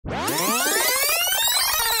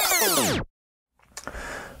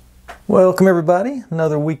Welcome everybody,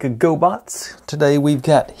 another week of GoBots. Today we've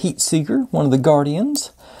got Heatseeker, one of the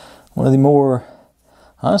Guardians, one of the more,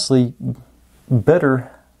 honestly,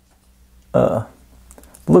 better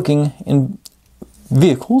looking in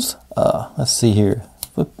vehicles. Let's see here,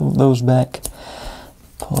 flip those back,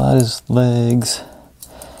 pull out his legs,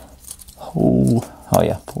 pull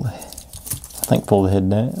the head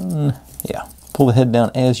down, yeah, pull the head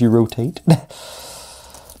down as you rotate.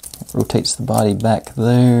 Rotates the body back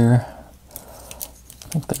there. I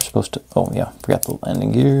think they're supposed to, oh yeah, forgot the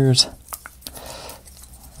landing gears.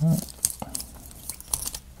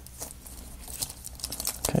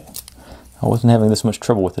 Okay, I wasn't having this much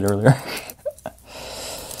trouble with it earlier.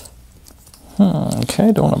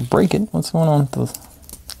 Okay, don't want to break it. What's going on with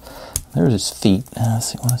there's his feet.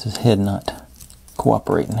 Let's see, why is his head not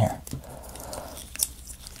cooperating here?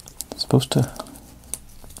 It's supposed to,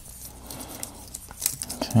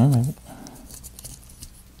 okay, maybe.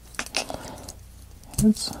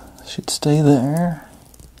 It should stay there.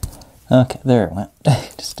 Okay, there it went.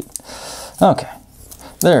 Okay,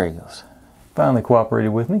 there he goes. Finally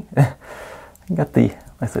cooperated with me. Got the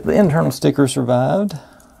internal sticker survived.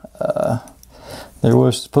 There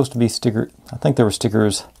was supposed to be I think there were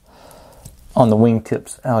stickers on the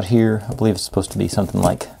wingtips out here. I believe it's supposed to be something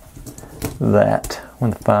like that when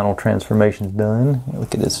the final transformation's done.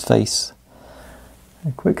 Look at his face.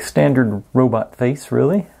 A quick standard robot face,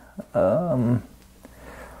 really. Let's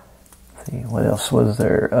see, what else was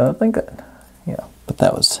there? I think that, yeah, but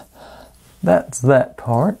that's that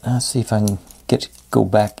part. Let's see if I can go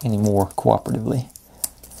back any more cooperatively.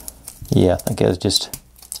 Yeah, I think it was just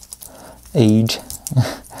age.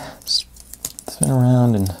 Spin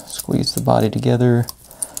around and squeeze the body together.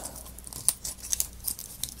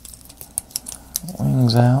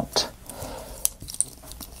 Wings out.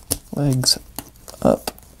 Legs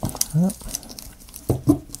up. Yep.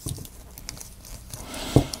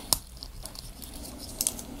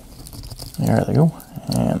 There they go.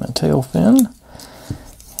 And the tail fin.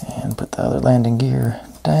 And put the other landing gear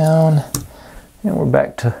down. And we're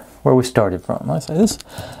back to where we started from. Like I say,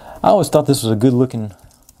 I always thought this was a good looking,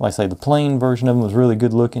 like I say, the plain version of them was really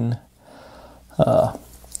good looking. Like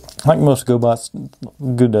most GoBots,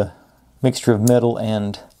 good mixture of metal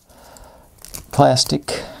and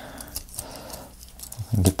plastic.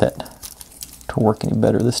 I can get that to work any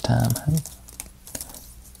better this time.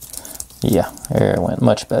 Yeah, there it went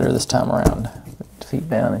much better this time around. Feet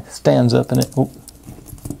down, it stands up in it. Oh,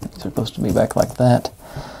 these are supposed to be back like that.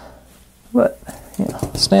 But, you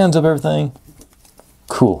know, stands up everything.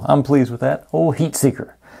 Cool, I'm pleased with that. Old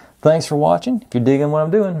Heatseeker. Thanks for watching. If you're digging what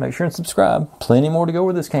I'm doing, make sure and subscribe. Plenty more to go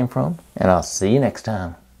where this came from. And I'll see you next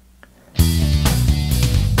time.